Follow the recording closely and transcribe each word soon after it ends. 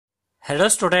Hello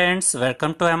students,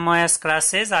 welcome to MOS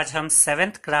classes. आज हम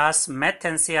 7th class math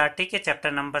NCERT के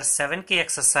chapter number 7 की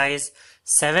एक्सरसाइज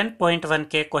 7.1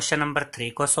 के क्वेश्चन नंबर 3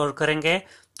 को सोल्व करेंगे।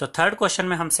 तो थर्ड क्वेश्चन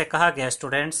में हमसे कहा गया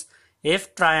students, if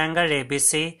triangle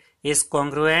ABC is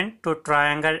congruent to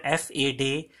triangle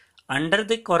FED under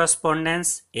the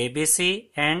correspondence ABC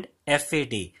and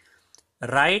FED,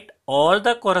 right all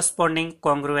the corresponding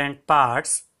congruent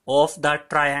parts of the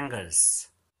triangles.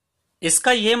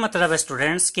 इसका ये मतलब है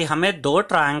स्टूडेंट्स कि हमें दो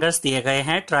ट्रायंगल्स दिए गए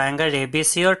हैं, ट्रायंगल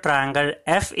एबीसी और ट्रायंगल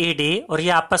एफईडी, और ये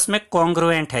आपस में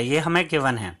कॉन्ग्रुएंट है, ये हमें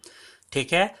गिवन है।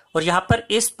 ठीक है, और यहाँ पर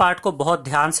इस पार्ट को बहुत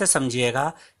ध्यान से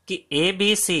समझिएगा कि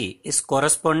ABC is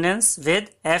correspondence with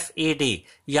FED,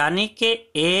 यानी कि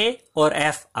ए और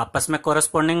एफ आपस में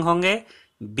कोरस्पोंडिंग होंगे,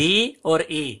 बी और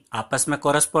ई आपस में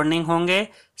कोरस्पोंडिंग होंगे,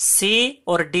 सी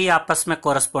और डी आपस में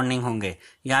कोरस्पोंडिंग होंगे।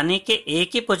 यानी कि ए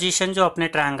की पोजीशन जो अपने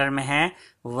ट्रायंगल में है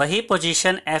वही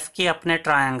पोजीशन एफ की अपने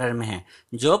ट्रायंगल में है,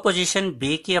 जो पोजीशन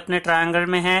बी की अपने ट्रायंगल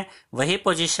में है वही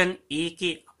पोजीशन ई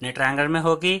की अपने ट्रायंगल में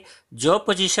होगी, जो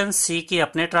पोजीशन सी की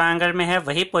अपने ट्रायंगल में है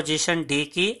वही पोजीशन डी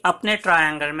की अपने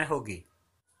ट्रायंगल में होगी।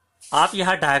 आप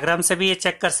यह डायग्राम से भी ये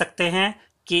चेक कर सकते हैं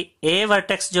कि ए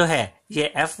वर्टेक्स जो है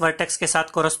ये एफ वर्टेक्स के साथ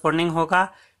कोरस्पोंडिंग होगा,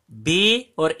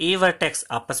 बी और ई वर्टेक्स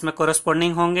आपस में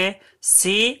कोरस्पोंडिंग होंगे,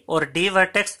 सी और डी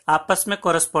वर्टेक्स आपस में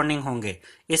कोरस्पोंडिंग होंगे।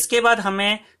 इसके बाद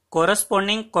हमें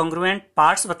कोरस्पोंडिंग कॉन्ग्रुएंट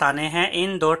पार्ट्स बताने हैं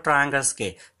इन दो ट्रायंगल्स के।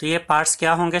 तो ये पार्ट्स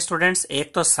क्या होंगे स्टूडेंट्स?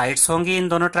 एक तो साइड्स होंगी इन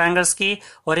दोनों ट्रायंगल्स की,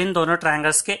 और इन दोनों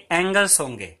ट्रायंगल्स के एंगल्स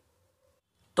होंगे।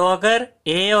 तो अगर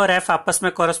ए और एफ आपस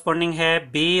में कोरस्पोंडिंग है,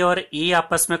 बी और ई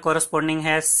आपस में कोरस्पोंडिंग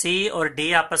है, सी और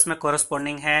डी आपस में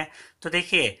कोरस्पोंडिंग है, तो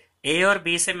देखिए ए और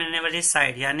बी से मिलने वाली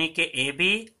साइड यानी कि ए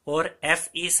बी और एफ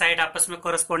ई साइड आपस में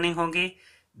कोरस्पोंडिंग होंगी,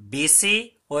 बी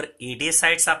सी और ई डी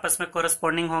साइड्स आपस में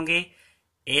कोरस्पोंडिंग होंगी,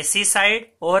 AC साइड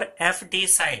और FD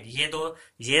साइड,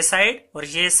 ये साइड और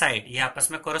ये साइड ये आपस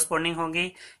में कोरस्पोंडिंग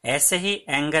होंगी। ऐसे ही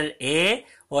एंगल A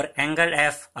और एंगल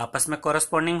F आपस में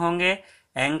कोरस्पोंडिंग होंगे,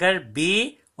 एंगल B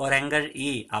और एंगल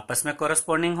E आपस में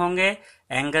कोरस्पोंडिंग होंगे,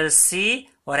 एंगल C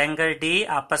और एंगल D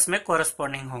आपस में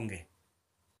कोरस्पोंडिंग होंगे।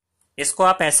 इसको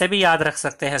आप ऐसे भी याद रख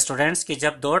सकते हैं स्टूडेंट्स कि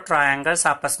जब दो ट्रायंगल्स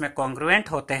आपस में कॉन्ग्रुएंट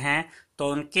होते हैं तो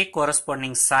उनकी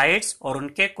कोरस्पोंडिंग साइड्स और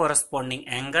उनके कोरस्पोंडिंग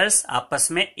एंगल्स आपस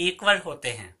में इक्वल होते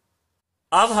हैं।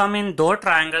 अब हम इन दो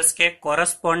ट्रायंगल्स के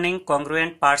कोरस्पोंडिंग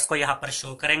कॉन्ग्रुएंट पार्ट्स को यहां पर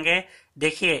शो करेंगे।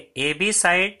 देखिए ए बी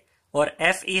साइड और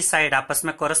एफ ई साइड आपस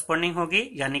में कोरस्पोंडिंग होगी,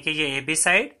 यानी कि ये ए बी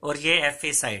साइड और ये एफ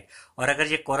ई साइड, और अगर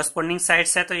ये कोरस्पोंडिंग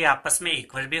साइड्स है तो ये आपस में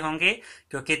इक्वल भी होंगे,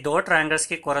 क्योंकि दो ट्रायंगल्स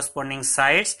की कोरस्पोंडिंग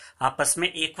साइड्स आपस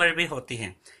में इक्वल भी होती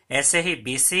हैं। ऐसे ही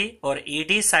बीसी और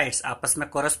ईडी साइड्स आपस में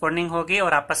कोरस्पोंडिंग होगी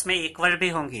और आपस में इक्वल भी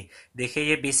होंगी। देखिए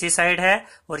ये बीसी साइड है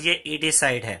और ये ईडी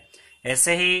साइड है।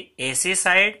 ऐसे ही एसी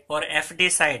साइड और एफडी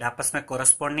साइड आपस में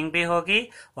कोरस्पोंडिंग भी होगी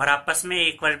और आपस में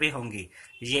इक्वल भी होंगी।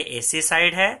 ये एसी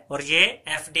साइड है और ये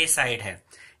एफडी साइड है।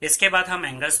 इसके बाद हम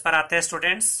एंगल्स पर आते हैं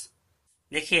स्टूडेंट्स।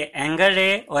 देखिए एंगल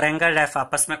ए और एंगल एफ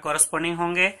आपस में कोरस्पोंडिंग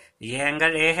होंगे, ये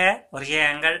एंगल ए है और ये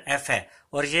एंगल एफ है,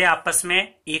 और ये आपस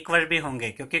में इक्वल भी होंगे,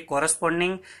 क्योंकि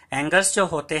कोरस्पोंडिंग एंगल्स जो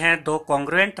होते हैं दो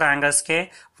कॉन्ग्रुएंट ट्रायंगल्स के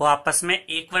वो आपस में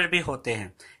इक्वल भी होते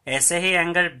हैं। ऐसे ही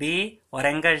एंगल बी और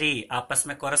एंगल ई आपस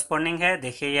में कोरस्पोंडिंग है।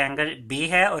 देखिए ये एंगल बी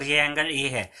है और ये एंगल ई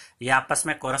है, ये आपस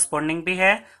में कोरस्पोंडिंग भी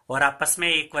है और आपस में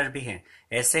इक्वल भी है।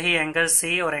 ऐसे ही एंगल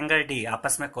सी और एंगल डी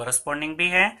आपस में कोरस्पोंडिंग भी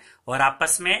है और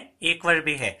आपस में इक्वल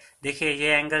भी है। देखिए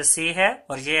ये एंगल सी है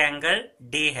और ये एंगल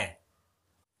डी है।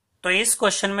 तो इस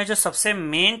क्वेश्चन में जो सबसे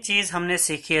मेन चीज हमने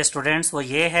सीखी है स्टूडेंट्स वो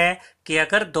ये है कि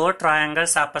अगर दो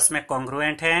ट्रायंगल्स आपस में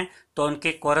कॉन्ग्रुएंट हैं तो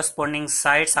उनकी कोरस्पोंडिंग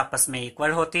साइड्स आपस में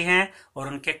इक्वल होती हैं और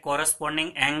उनके कोरस्पोंडिंग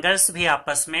एंगल्स भी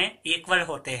आपस में इक्वल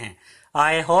होते हैं।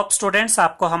 आई होप स्टूडेंट्स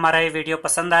आपको हमारा ये वीडियो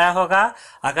पसंद आया होगा।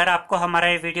 अगर आपको हमारा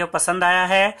ये वीडियो पसंद आया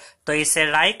है तो इसे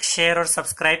लाइक, शेयर और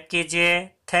सब्सक्राइब कीजिए।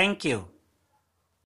 Thank you.